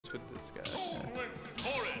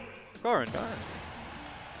Corrin.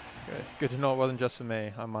 Good to know it wasn't just for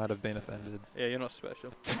me. I might have been offended. Yeah, you're not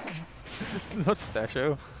special. Not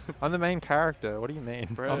special. I'm the main character. What do you mean?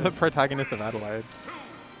 Bro. I'm the protagonist of Adelaide.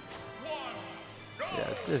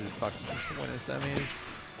 Yeah, this is fucking winning semis.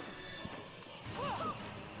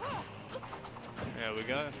 There we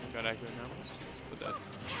go. Got accurate numbers. Put that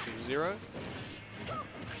to 0.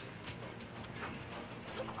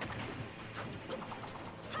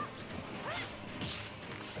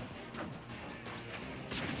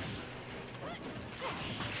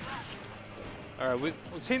 Alright, we've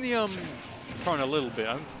seen the Corrin a little bit.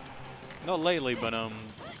 Not lately, but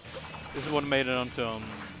this is what made it onto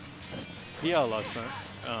PR last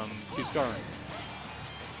time. He's Corrin.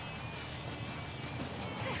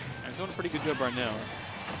 And he's doing a pretty good job right now.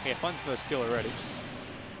 Yeah, finds the first kill already.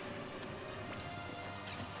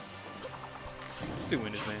 2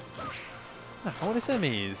 winners, man. I want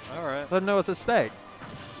semis. Alright. I don't know what's at stake.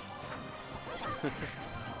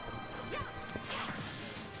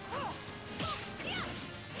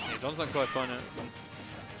 John's not quite fun it.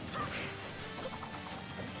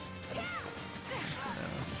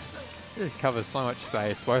 It covers so much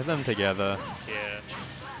space, both of them together. Yeah.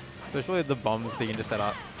 Especially the bombs that you can just set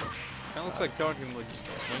up. Kinda looks like Corrin can like just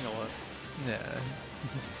swing a lot. Yeah.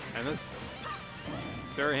 And that's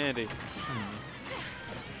very handy.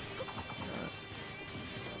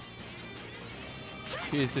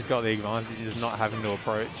 He's just got the advantage of not having to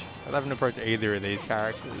approach. I haven't approached either of these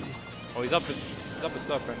characters. Oh, he's up a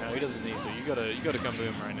stock right now. He doesn't need to. You gotta come to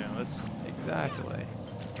him right now. That's Exactly.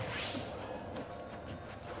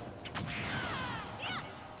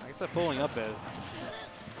 I guess they're falling up there.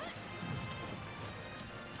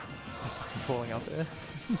 Falling up there.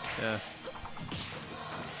 Yeah.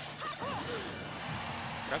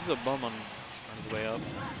 Grabs a bomb on his way up.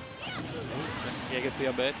 Yeah, I guess the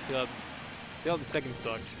up air. Still have the second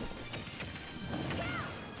stock.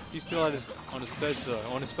 He's still on his third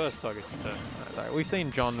stock, on his first stock, I should say. Sorry, we've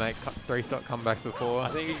seen John make 3-stock comebacks before. I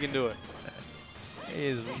think he can do it. He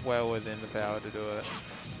is well within the power to do it.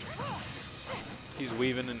 He's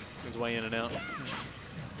weaving and his way in and out.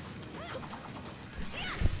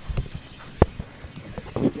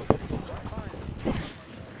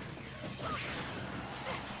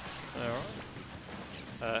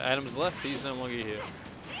 Alright. Adam's left, he's no longer here.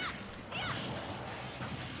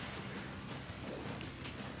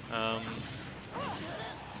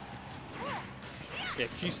 Yeah,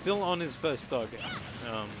 she's still on his first stock.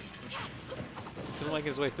 Still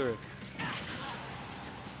making his way through.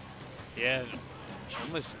 Yeah,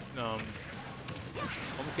 almost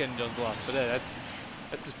getting John's last, but yeah,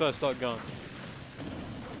 that's his first stock gone.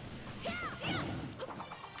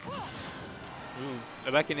 Ooh,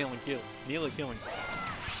 they're back in nearly killing.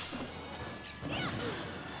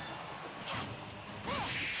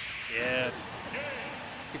 Yeah.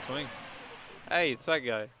 Good swing. Hey, it's that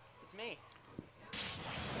guy. It's me.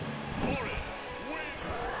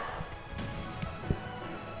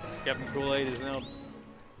 Captain Kool-Aid is now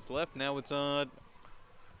left. Now it's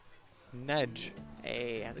Nudge.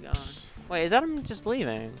 Hey, how's it going? Wait, is Adam just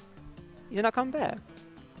leaving? He's not coming back.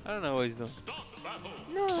 I don't know what he's doing.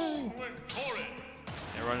 No.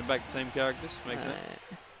 Yeah, running back the same characters. Makes sense.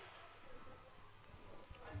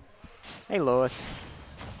 Hey, Lewis.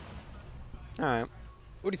 Alright.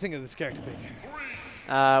 What do you think of this character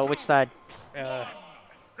pick? Which side?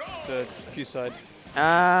 The Q side.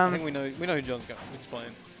 I think Um, we know who John's got. Who's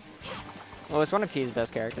playing? well, it's one of Q's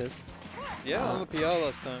best characters. Yeah, on the PR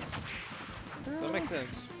last time. That makes sense.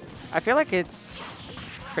 I feel like it's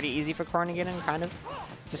pretty easy for Corrin to get in, kind of.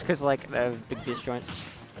 Just because, like, they have big disjoints.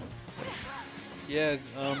 Yeah,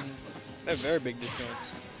 they have very big disjoints.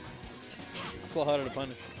 It's a lot harder to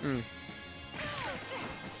punish. Mm.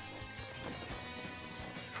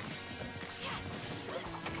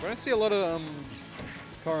 We don't see a lot of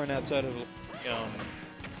Corrin outside of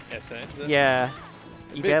SA. Yeah.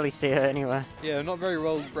 You big- barely see her anywhere. Yeah, not very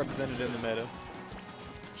well represented in the meta.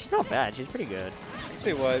 She's not bad. She's pretty good. I can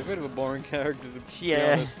see why. It's a bit of a boring character to be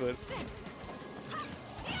Yeah. honest, but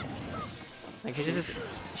Like,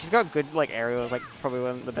 she's got good, like, aerials. Like, probably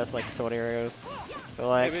one of the best, like, sword aerials. But,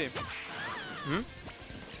 like... maybe. Hmm?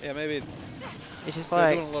 Yeah, maybe. It's just, They're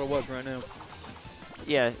like... doing a lot of work right now.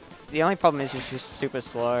 Yeah. The only problem is she's just super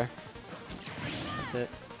slow. That's it.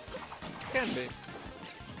 Can be.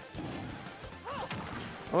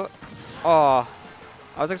 Oh, oh,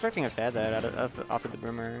 I was expecting a fair there after the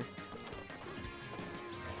boomerang.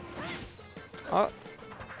 Oh.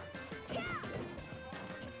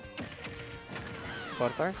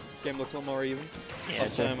 Corto? This game looks a lot more even. Yeah,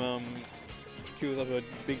 Last time, Q was up a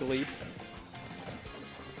big lead.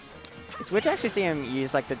 It's weird to actually see him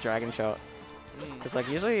use like the dragon shot. Because like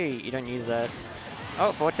usually you don't use that.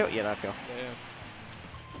 Oh, forward tilt? Yeah, that kill. Yeah.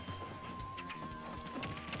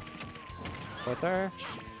 Forward throw.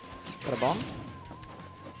 Got a bomb.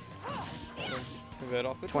 Convert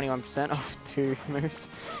off it. 21% off 2 moves.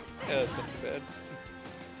 Yeah, that's not too bad.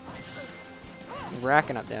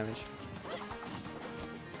 Racking up damage.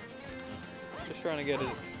 Just trying to get it.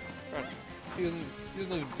 Using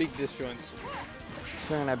those big disjoints.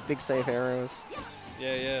 Throwing out big safe arrows.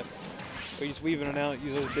 Yeah, yeah. Or just weaving it out,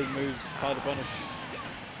 use those big moves, it's hard to punish.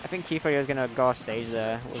 I think Kifo is going to go off stage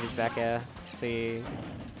there with his back air. So you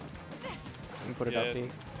can put it up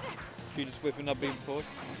big. You just whipping up big before,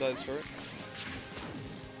 that's for it.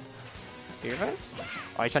 Do you reverse?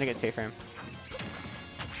 Oh, he's trying to get 2 frame.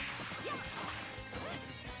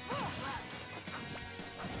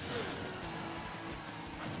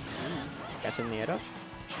 Catch him in the air dodge.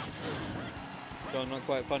 John not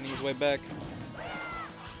quite finding his way back.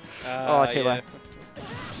 Oh, too low.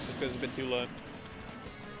 Just goes a bit too low.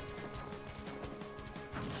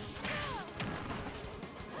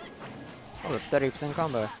 Oh, 30%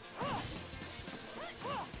 combo.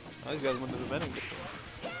 Oh, these guys went to the vending.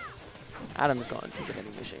 Adam's gone to the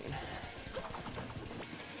vending machine.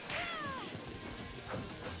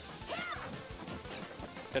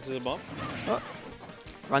 Catches the bomb. Oh.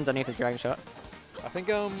 Runs underneath the dragon shot. I think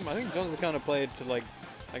John's the kind of player to like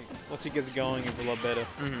once he gets going, it's a lot better.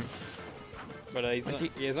 But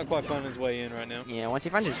he's not quite finding his way in right now. Yeah, once he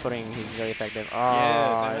finds his footing, he's really effective. Oh,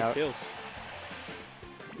 yeah, no. that kills.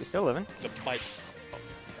 We're still living. The bite.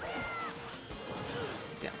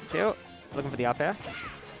 Yeah, tilt. Looking for the up air.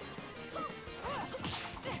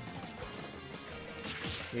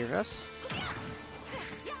 Reverse.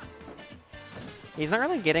 He's not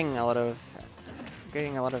really getting a lot of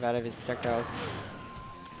out of his projectiles.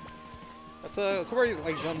 That's where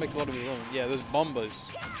like John makes a lot of his own. Yeah, those bombos.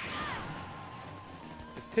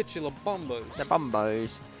 The titular bombos. The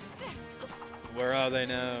bombos. Where are they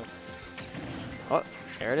now? Oh,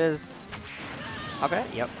 there it is. Okay,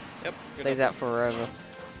 yep. Yep. Stays out forever.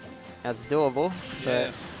 That's doable, but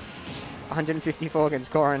 154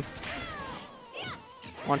 against Corrin.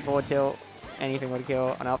 1 forward tilt, anything would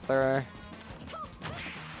kill. An up throw.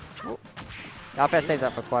 Oh. The up air stays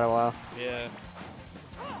up for quite a while. Yeah.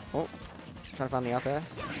 Oh, trying to find the up air.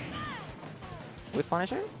 With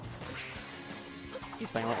punishing? He's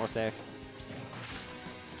playing a lot more safe.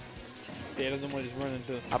 Yeah, doesn't want to just run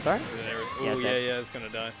into Up throw? Oh, yeah, it's gonna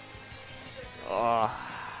die. Oh.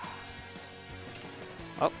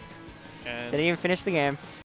 Oh. And Didn't even finish the game.